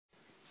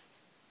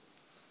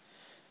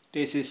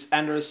This is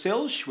Anders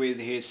Silch with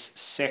his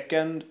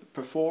second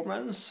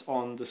performance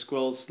on the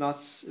Squirrel's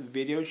Nuts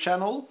video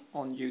channel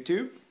on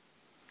YouTube.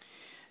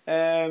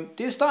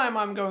 This time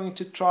I'm going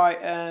to try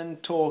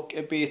and talk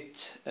a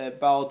bit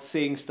about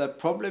things that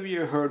probably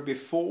you heard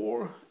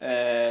before.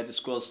 The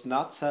Squirrel's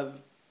Nuts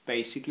have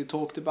basically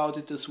talked about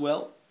it as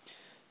well.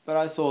 But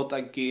I thought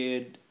I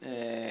could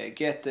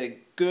get a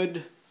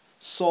good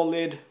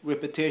solid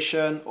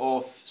repetition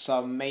of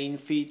some main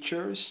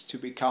features to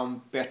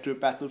become better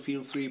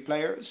Battlefield 3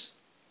 players.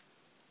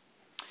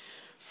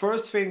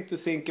 First thing to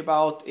think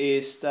about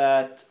is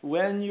that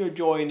when you're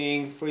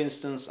joining, for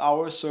instance,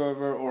 our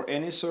server or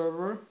any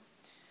server,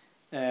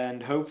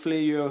 and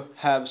hopefully you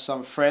have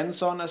some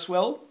friends on as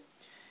well,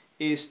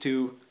 is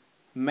to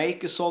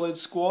make a solid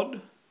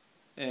squad.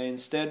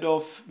 Instead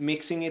of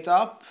mixing it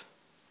up,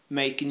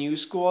 make a new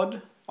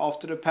squad.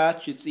 After the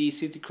patch, it's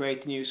easy to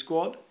create a new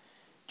squad.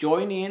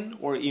 Join in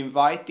or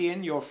invite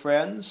in your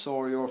friends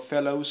or your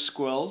fellow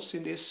squirrels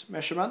in this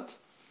measurement.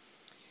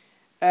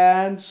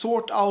 And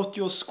sort out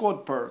your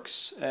squad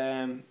perks.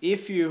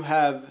 If you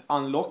have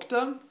unlocked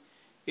them,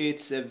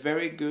 it's a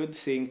very good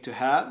thing to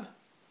have.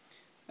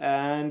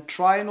 And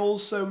try and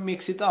also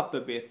mix it up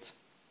a bit.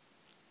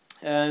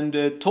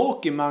 And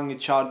talk among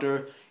each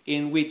other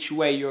in which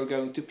way you're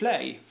going to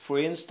play. For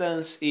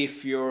instance,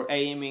 if you're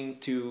aiming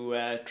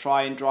to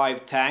try and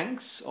drive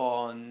tanks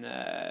on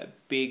a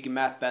big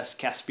map as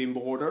Caspian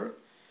Border,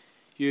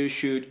 you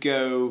should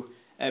go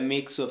a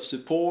mix of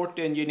support,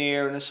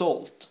 engineer and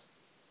assault.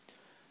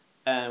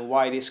 And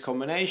why this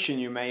combination,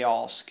 you may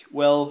ask?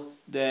 Well,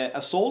 the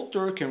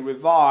assaulter can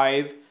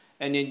revive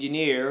an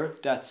engineer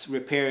that's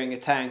repairing a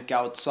tank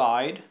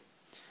outside.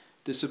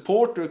 The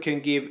supporter can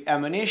give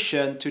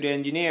ammunition to the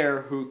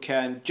engineer who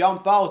can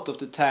jump out of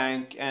the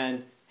tank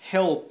and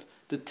help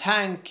the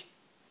tank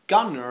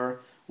gunner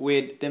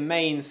with the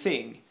main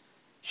thing,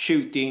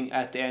 shooting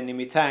at the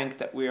enemy tank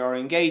that we are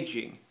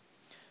engaging.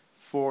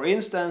 For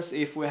instance,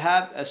 if we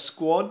have a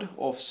squad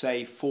of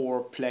say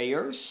 4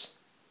 players,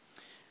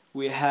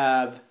 we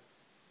have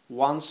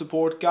 1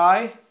 support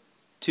guy,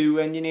 2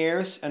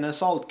 engineers and an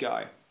assault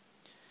guy.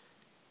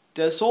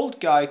 The assault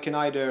guy can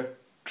either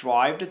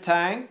drive the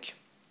tank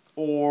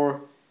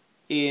or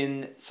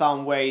in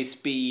some ways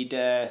be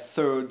the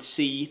third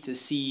seat, the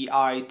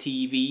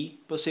CITV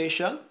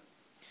position.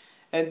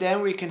 And then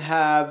we can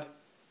have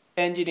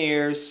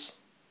engineers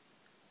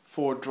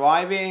for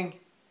driving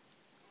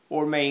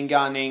or main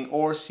gunning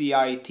or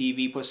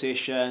CITV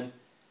position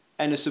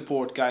and a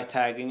support guy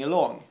tagging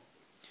along.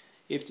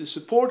 If the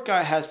support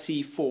guy has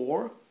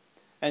C4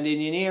 and the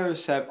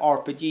engineers have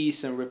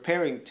RPGs and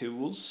repairing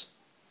tools,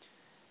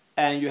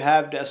 and you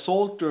have the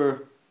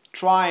assaulter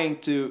trying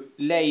to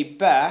lay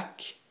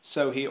back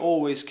so he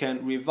always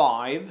can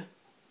revive,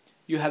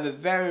 you have a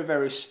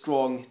very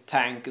strong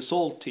tank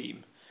assault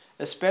team.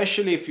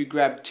 Especially if you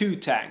grab 2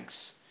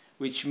 tanks,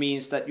 which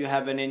means that you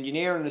have an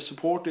engineer and a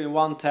supporter in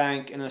one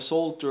tank, an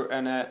assaulter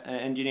and an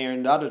engineer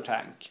in the other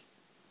tank.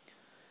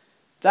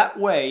 That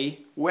way,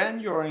 when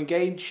you're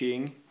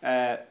engaging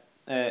an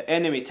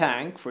enemy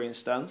tank, for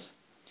instance,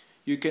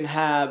 you can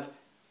have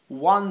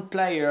 1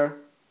 player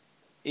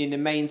in the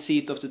main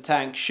seat of the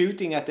tank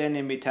shooting at the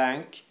enemy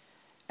tank,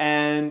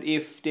 and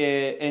if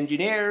the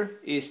engineer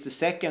is the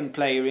second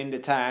player in the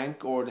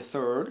tank or the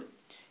third,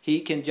 he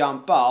can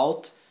jump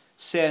out,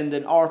 send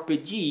an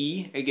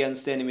RPG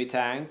against the enemy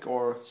tank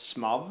or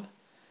SMUV,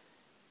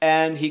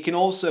 and he can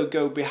also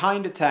go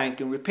behind the tank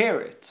and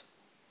repair it,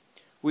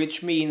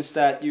 which means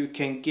that you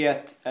can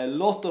get a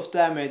lot of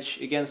damage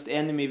against the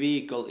enemy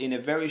vehicle in a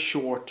very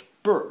short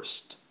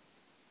burst.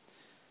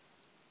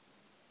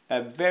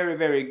 A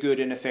very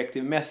good and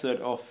effective method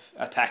of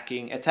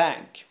attacking a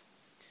tank.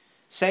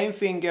 Same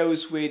thing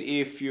goes with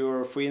if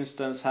you're, for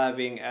instance,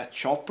 having a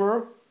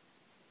chopper.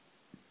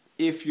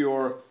 If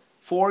you're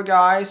 4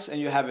 guys and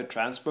you have a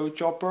transport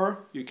chopper,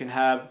 you can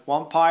have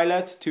 1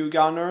 pilot, 2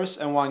 gunners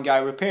and 1 guy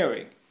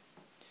repairing,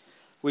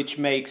 which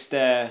makes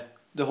the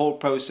whole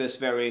process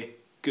very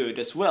good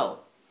as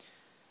well.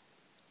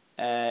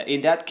 In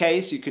that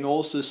case, you can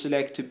also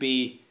select to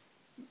be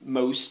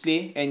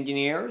mostly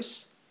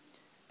engineers,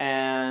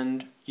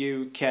 and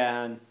you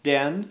can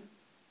then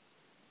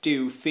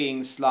do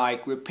things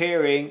like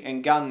repairing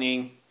and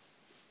gunning,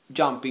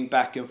 jumping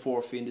back and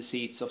forth in the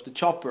seats of the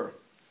chopper.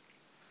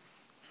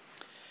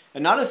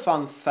 Another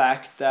fun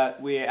fact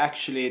that we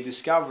actually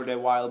discovered a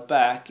while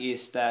back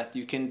is that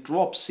you can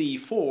drop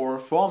C4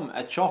 from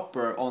a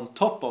chopper on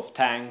top of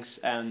tanks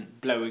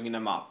and blowing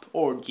them up,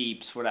 or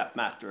jeeps for that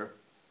matter.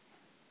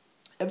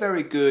 A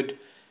very good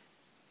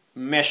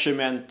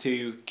measurement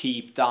to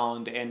keep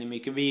down the enemy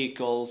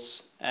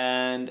vehicles,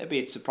 and a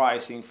bit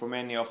surprising for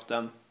many of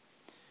them.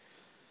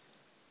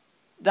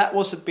 That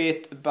was a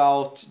bit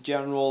about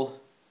general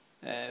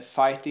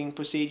fighting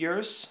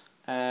procedures.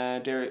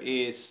 There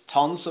is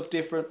tons of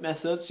different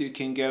methods you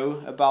can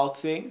go about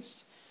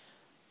things,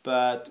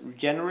 but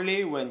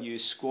generally when you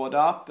squad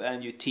up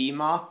and you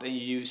team up and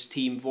you use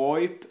Team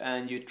VoIP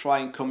and you try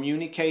and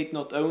communicate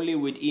not only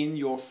within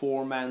your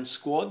 4-man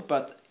squad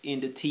but in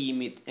the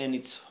team in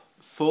its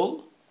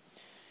full,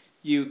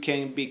 you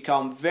can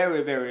become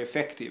very, very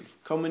effective.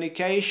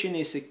 Communication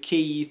is a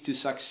key to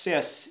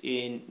success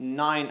in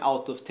 9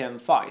 out of 10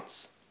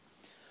 fights.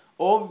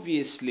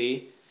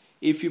 Obviously,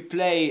 if you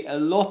play a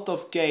lot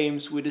of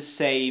games with the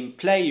same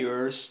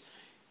players,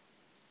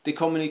 the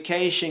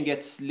communication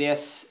gets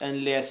less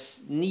and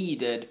less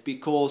needed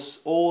because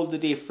all the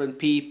different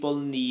people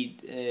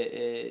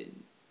needed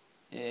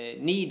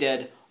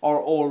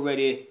are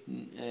already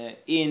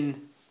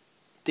in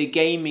the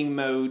gaming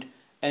mode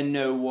and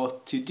know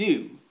what to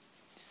do.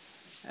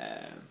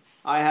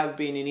 I have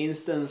been in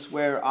instance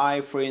where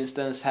I, for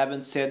instance,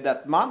 haven't said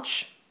that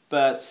much,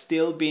 but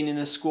still been in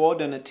a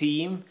squad and a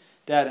team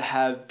that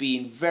have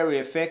been very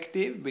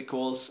effective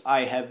because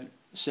I have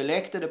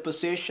selected a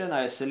position,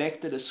 I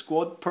selected a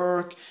squad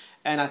perk,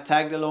 and I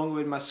tagged along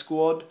with my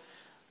squad.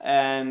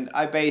 And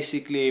I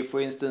basically, for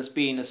instance,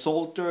 being a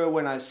assaulter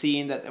when I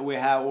seen that we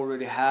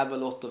already have a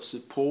lot of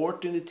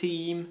support in the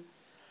team,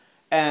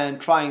 and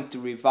trying to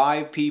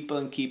revive people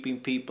and keeping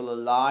people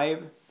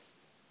alive,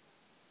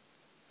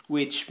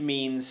 which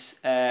means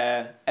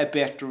a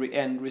better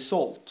end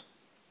result.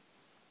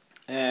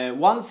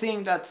 One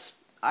thing that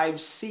I've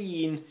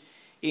seen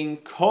in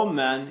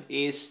common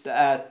is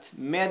that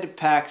med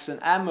packs and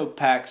ammo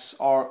packs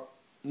are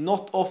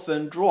not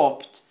often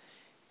dropped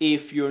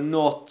if you're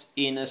not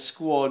in a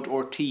squad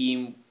or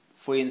team,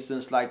 for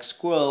instance like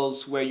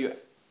Squirrels, where you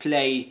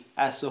play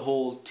as a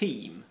whole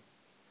team.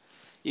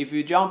 If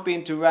you jump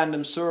into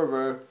random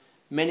server,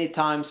 many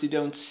times you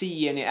don't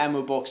see any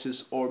ammo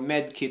boxes or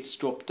med kits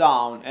drop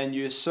down, and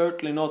you're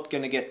certainly not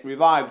going to get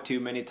revived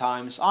too many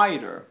times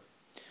either.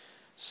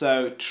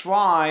 So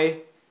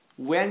try,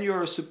 when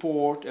you're a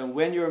support and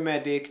when you're a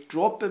medic,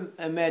 drop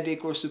a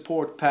medic or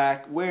support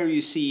pack where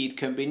you see it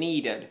can be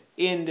needed.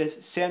 In the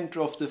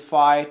center of the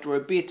fight, or a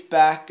bit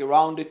back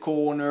around the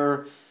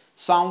corner,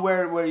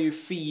 somewhere where you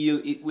feel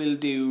it will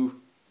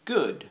do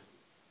good.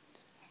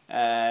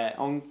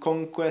 In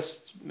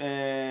conquest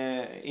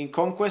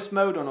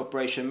mode on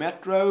Operation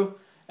Metro,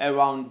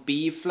 around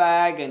B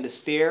flag and the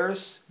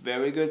stairs,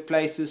 very good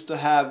places to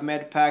have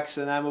med packs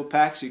and ammo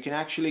packs. You can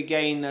actually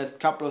gain a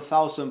couple of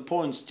thousand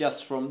points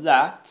just from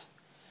that.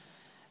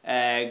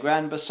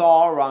 Grand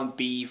Bazaar around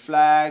B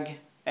flag,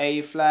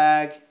 A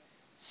flag,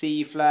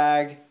 C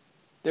flag.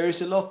 There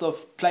is a lot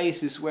of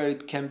places where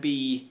it can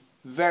be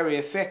very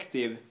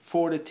effective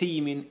for the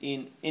team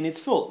in its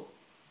full.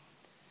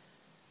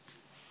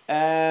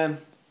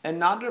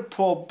 Another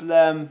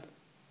problem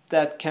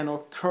that can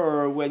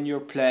occur when you're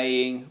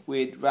playing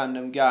with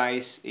random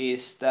guys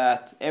is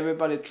that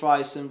everybody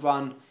tries and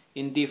run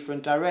in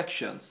different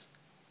directions.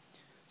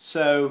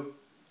 So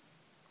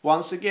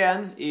once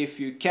again, if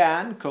you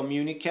can,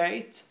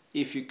 communicate.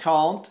 If you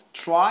can't,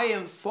 try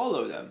and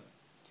follow them.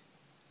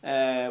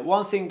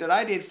 One thing that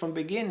I did from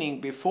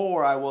beginning,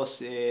 before I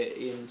was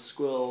in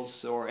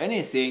Squirrels or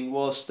anything,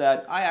 was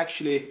that I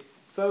actually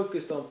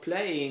focused on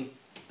playing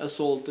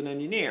Assault and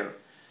Engineer.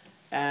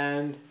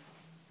 And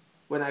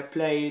when I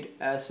played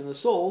as an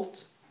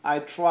Assault, I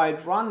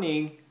tried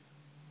running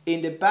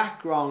in the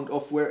background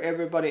of where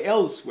everybody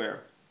else were,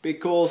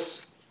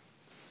 because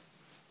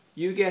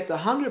you get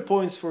 100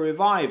 points for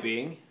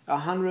reviving,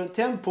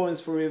 110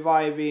 points for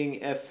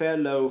reviving a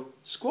fellow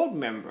squad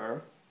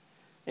member,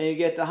 and you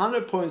get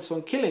 100 points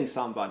from killing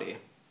somebody.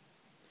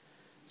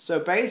 So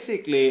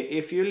basically,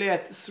 if you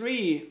let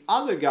 3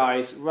 other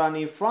guys run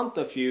in front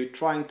of you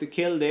trying to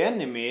kill the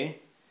enemy,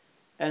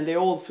 and they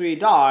all 3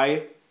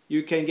 die,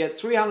 you can get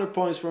 300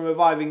 points from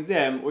reviving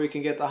them, or you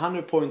can get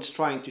 100 points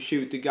trying to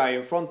shoot the guy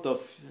in front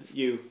of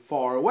you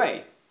far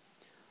away.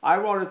 I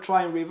rather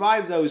try and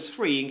revive those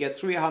 3 and get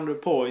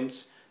 300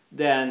 points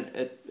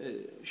than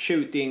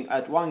shooting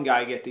at one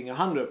guy getting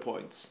 100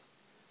 points.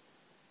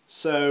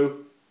 So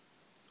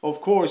of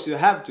course you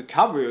have to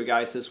cover your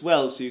guys as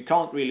well, so you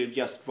can't really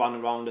just run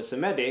around as a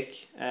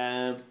medic,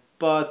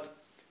 but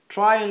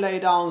try and lay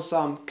down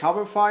some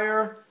cover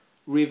fire,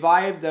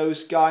 revive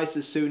those guys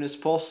as soon as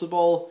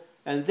possible,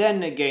 and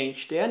then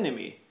engage the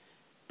enemy.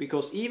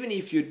 Because even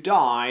if you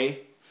die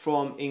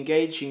from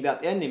engaging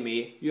that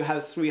enemy, you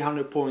have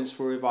 300 points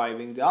for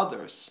reviving the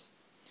others.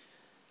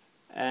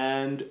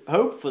 And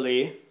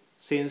hopefully,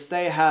 since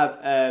they have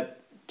a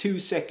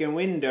 2-second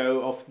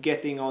window of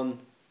getting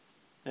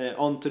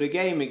onto the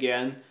game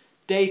again,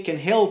 they can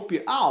help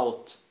you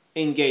out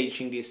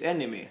engaging this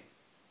enemy.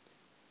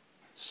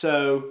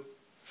 So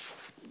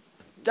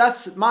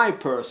that's my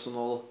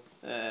personal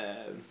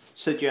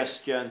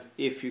suggestion,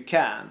 if you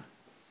can.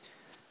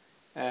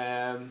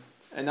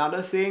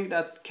 Another thing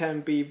that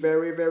can be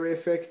very, very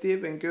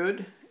effective and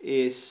good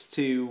is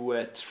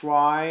to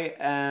try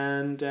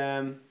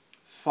and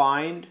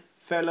find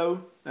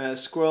fellow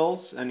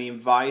squirrels and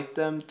invite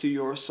them to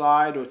your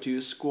side or to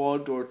your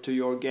squad or to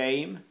your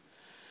game.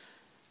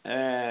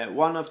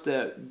 One of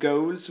the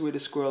goals with the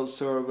Squirrel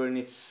server and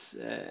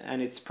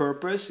its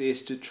purpose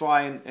is to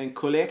try and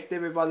collect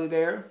everybody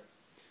there.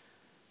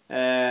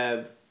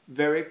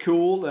 Very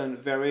cool and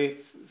very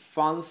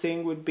fun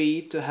thing would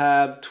be to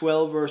have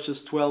 12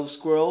 versus 12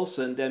 squirrels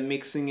and then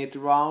mixing it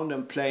around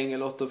and playing a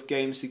lot of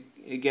games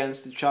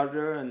against each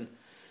other and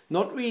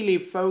not really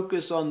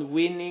focus on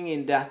winning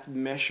in that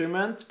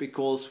measurement,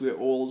 because we're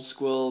all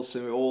squirrels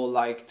and we all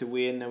like to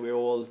win and we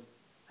all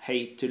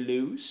hate to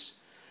lose,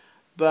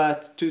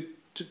 but to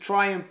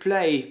try and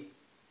play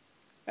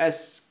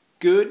as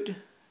good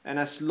and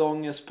as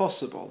long as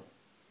possible.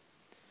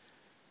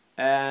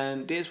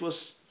 And this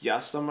was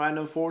just some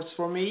random thoughts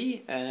for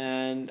me,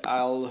 and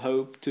I'll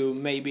hope to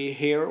maybe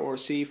hear or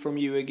see from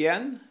you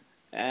again.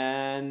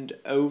 And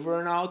over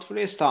and out for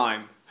this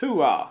time.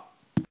 Hooah!